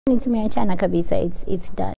Aachana kabisa, it's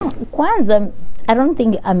done. Kwanza, I don't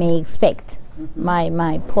think I may expect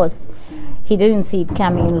my post. He didn't see it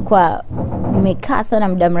coming. Nilikuwa nimekaa sana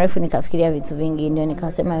muda mrefu nikafikiria vitu vingi, ndio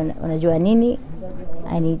nikasema unajua nini,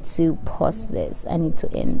 I need to post this, I need to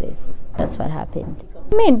end this. That's what happened.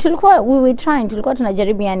 I mean, tulikuwa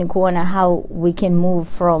tunajaribu yani kuona how we can move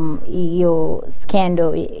from your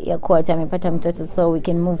scandal ya kuwa amepata mtoto, so we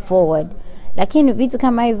can move forward. Lakini vitu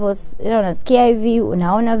kama hivyo unasikia hivi,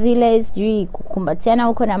 unaona vile sijui kukumbatiana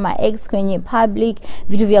huko na ma ex kwenye public,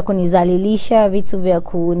 vitu vya kunizalilisha, vitu vya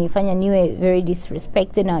kunifanya niwe very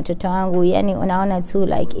disrespected na watoto wangu, yani unaona tu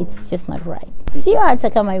like it's just not right. Sio hata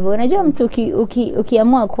kama hivyo, unajua mtu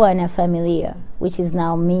ukiamua kuwa na familia, which is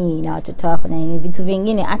now me na watoto wako na vitu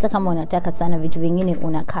vingine, hata kama unataka sana vitu vingine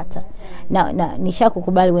unakata. Na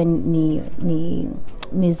nishakukubali when ni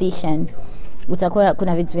musician, utakuwa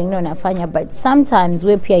kuna vitu vingine unafanya, but sometimes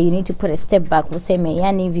we pia you need to put a step back, useme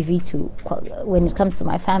yani hivi vitu when it comes to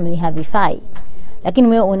my family havifai, lakini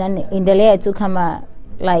wewe unaendelea tu kama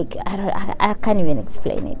like I can't even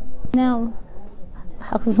explain it. No,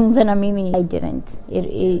 hakuzungumza na mimi, I didn't.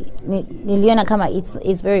 Niliona kama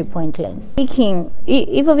it's very pointless. Speaking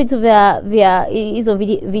hivyo vitu vya hizo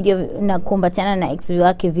video na kumbatiana na ex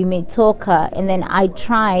wake vimetoka, and then I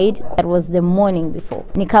tried, that was the morning before,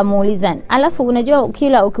 nikamuuliza, alafu unajua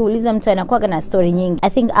ukiuliza mtu anakuwa na story nyingi. I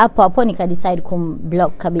think hapo nika decide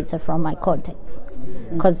kumblock kabisa from my contacts,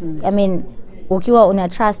 because I mean ukiwa una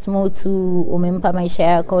trust mtu, umempa maisha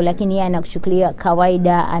yako, lakini yeye anakuchukulia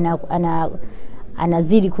kawaida,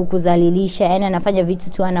 anazidi kukuzalilisha, yani anafanya vitu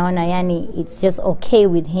tu anaona yani it's just okay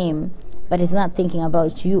with him, but it's not thinking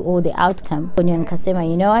about you or the outcome. Ndio nikasema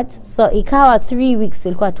you know what, so ikawa 3 weeks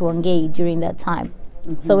tulikuwa tuongei during that time.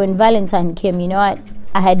 So when Valentine came, you know what,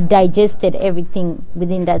 I had digested everything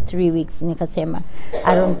within that 3 weeks. Nikasema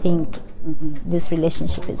I don't think this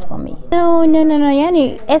relationship is for me. No,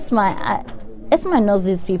 yani Esma knows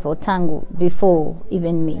these people tangu before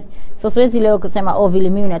even me. So siwezi leo kusema vile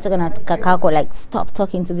mimi nataka na kakako like stop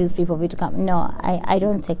talking to these people vitu kama. No, I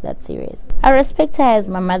don't take that serious. I respect her as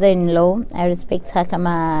my mother-in-law. I respect her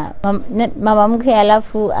kama mama mke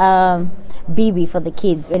alafu bibi for the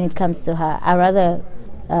kids. When it comes to her, I rather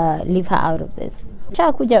leave her out of this.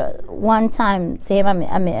 Kuja one time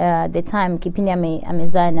sehema the time kipindi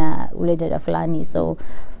amezaa na ule dada fulani. So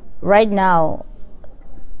right now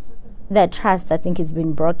that trust I think has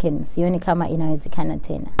been broken. Sioni kama inawezekana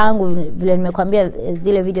tena. Tangu vile nimekwambia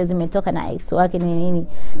zile video zimetoka na ex wake nini,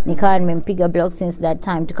 nikawa nimempiga block since that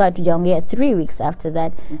time. Tukawa tujaongea 3 weeks after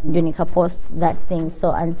that, ndio nikapost that thing.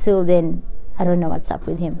 So until then I don't know what's up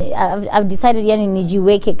with him. I've decided yani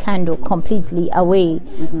nijiweke kando completely away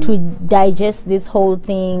to digest this whole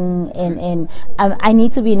thing, and I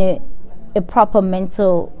need to be in a proper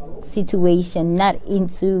mental situation, not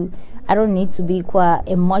into, I don't need to be quite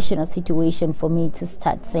emotional situation for me to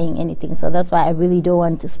start saying anything. So that's why I really don't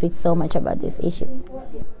want to speak so much about this issue.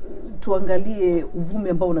 Tuangalie uvumi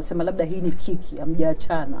ambao unasema labda hii ni kiki,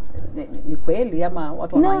 hamjaachana. Ni kweli ama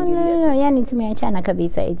watu wanaingilia? No, yani tumeachana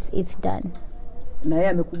kabisa, it's done. Na yeye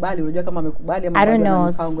amekubali, unajua kama amekubali ama I don't know,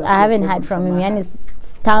 I haven't heard from him. Yani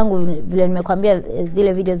tangu vile nimekwambia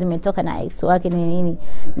zile video zimetoka na ex wake nini,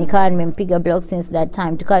 nikawa nimempiga block since that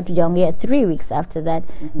time. Tukawa tujaongea 3 weeks after that,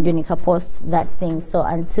 ndio nikapost that thing. So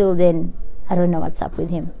until then I don't know what's up with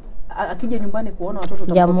him. Akija nyumbani kuona watoto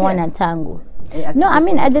sijamuona tangu. No, I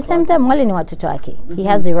mean at the same time wale ni watoto wake. He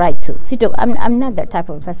has the right to. I'm not that type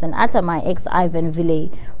of person. After my ex Ivan Ville,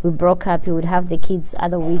 we broke up, he would have the kids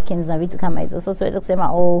other weekends na vitu kama hizo. So siwezi kusema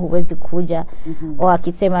huwezi kuja, or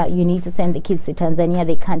akisema you need to send the kids to Tanzania,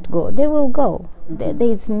 they can't go. They will go.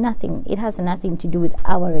 There is nothing, it has nothing to do with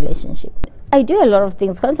our relationship. I do a lot of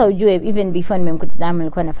things. Kwanza ujue, even before nimemkuta Diamond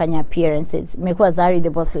nilikuwa nafanya appearances. Nimekuwa ZARI the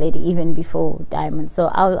boss lady even before Diamond.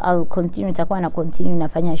 So I'll continue, nitakuwa na continue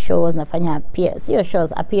nafanya shows, nafanya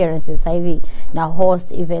appearances hivi, na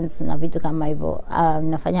host events na vitu kama hivyo.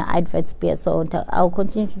 Nafanya adverts pia, so I'll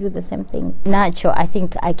continue to do the same things. Natural, I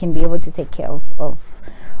think I can be able to take care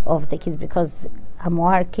of the kids because I'm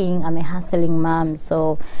working, I'm a hustling mom.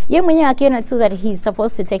 So yeye mwenyewe akiona too that he's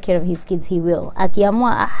supposed to take care of his kids, he will.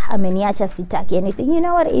 Akiamua ameniacha sitaki anything, you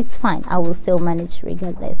know what, it's fine, I will still manage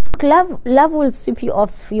regardless. Love will sweep you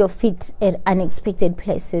off your feet at unexpected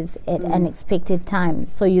places at unexpected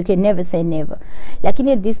times, so you can never say never.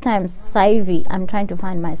 Lakini at this time saivi I'm trying to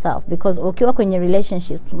find myself, because ukiwa kwenye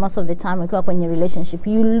relationship, most of the time ukiwa kwenye relationship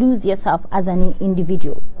you lose yourself as an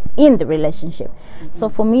individual in the relationship. So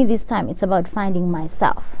for me this time it's about finding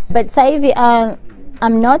myself. But saivi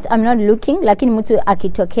I'm not looking, lakini mtu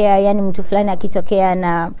akitokea, yani mtu fulani akitokea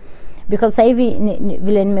na because sasa hivi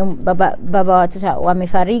vile baba watoto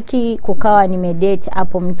wamefariki, kukawa nimedate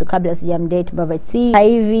hapo mtu kabla sijamdate baba T. Sasa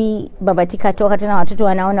hivi baba T katoka tena, watoto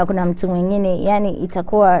wanaona kuna mtu mwingine, yani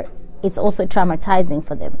itakuwa, it's also traumatizing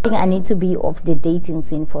for them. I think I need to be off the dating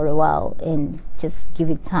scene for a while and just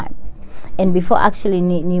give it time. And before actually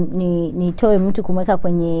nitoe mtu kumweka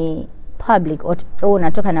kwenye public or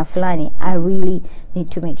natoka na fulani, I really need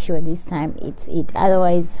to make sure this time it's it.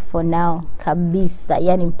 Otherwise for now kabisa,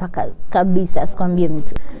 yani mpaka kabisa sikwambie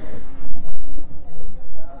mtu.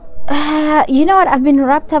 You know what, I've been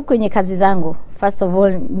wrapped up kwenye kazi zangu. First of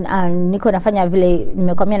all, niko nafanya vile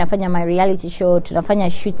nimekwambia, nafanya my reality show, tunafanya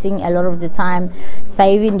shooting a lot of the time. Sasa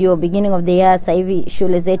hivi ndio beginning of the year, sasa hivi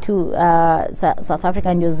shule zetu South Africa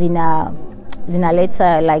ndio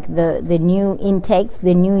zinaleta like the new intakes,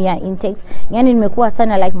 the new year intakes. Yani nimekuwa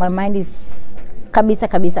sana like my mind is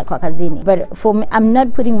kabisa kwa kazini. But for me, I'm not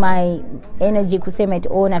putting my energy kusema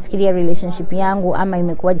nafikiria relationship yangu ama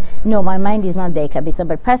imekuwa. No, my mind is not there kabisa.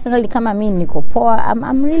 But personally, kama mimi niko poa,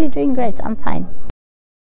 I'm really doing great. I'm fine.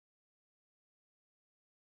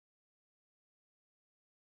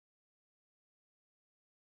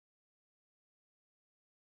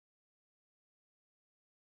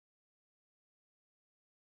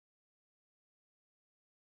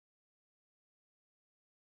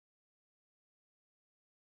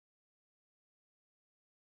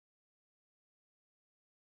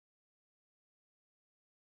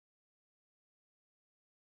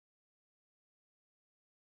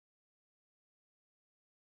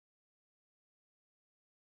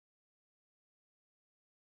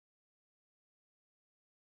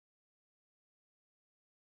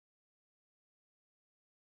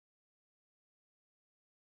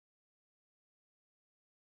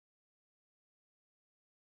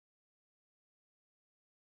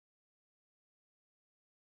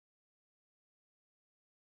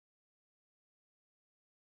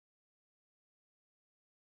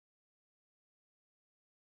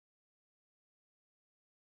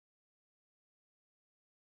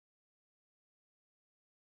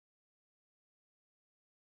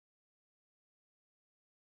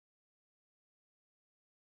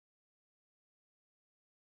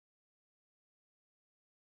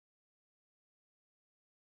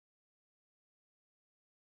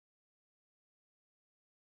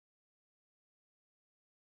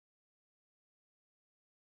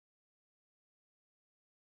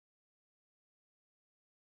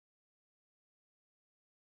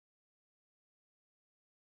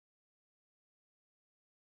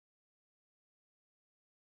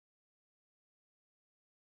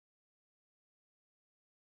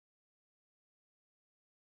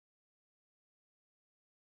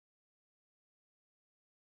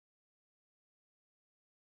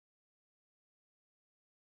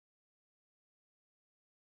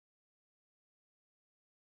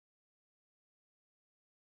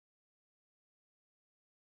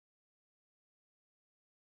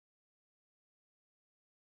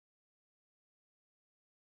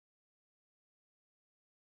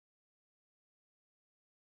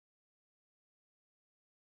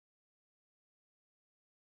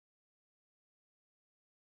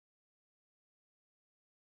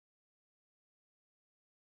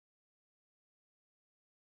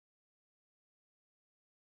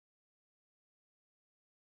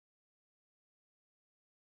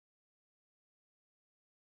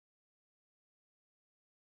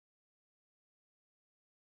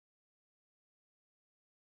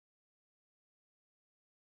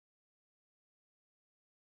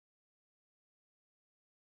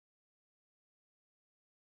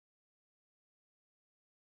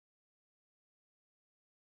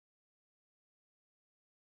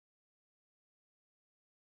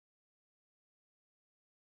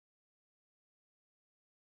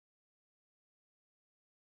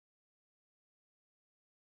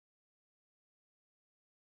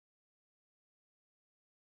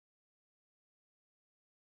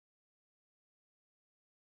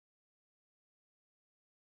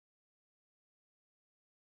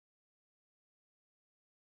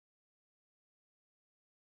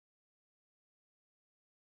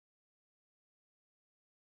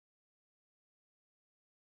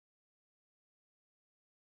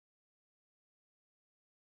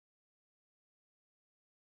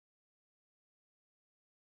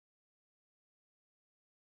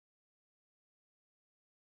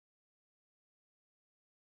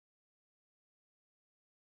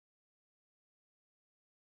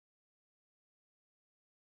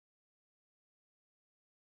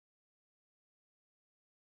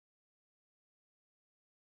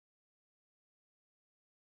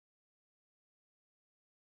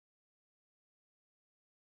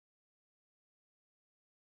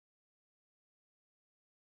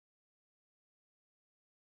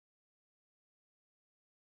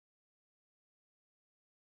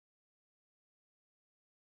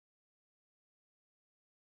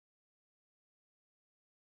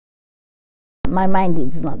 my mind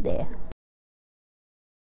is not there.